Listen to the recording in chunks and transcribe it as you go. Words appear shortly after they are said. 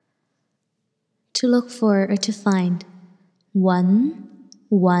To look for or to find. One.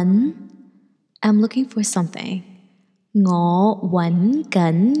 I'm looking for something. 我搵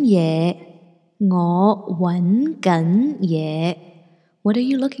緊嘢。我搵緊嘢。What are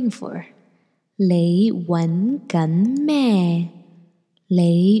you looking for? 你搵緊咩？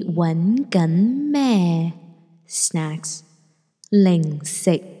你搵緊咩？ Snacks. 零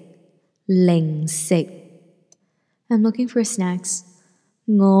食。零食。I'm looking for snacks.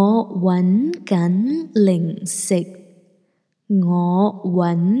 我搵緊零食。我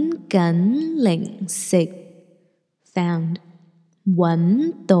搵緊零食。Found.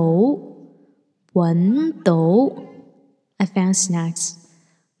 搵到。搵到。I found snacks.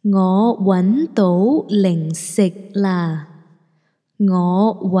 我搵到零食啦。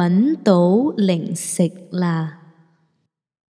我搵到零食啦。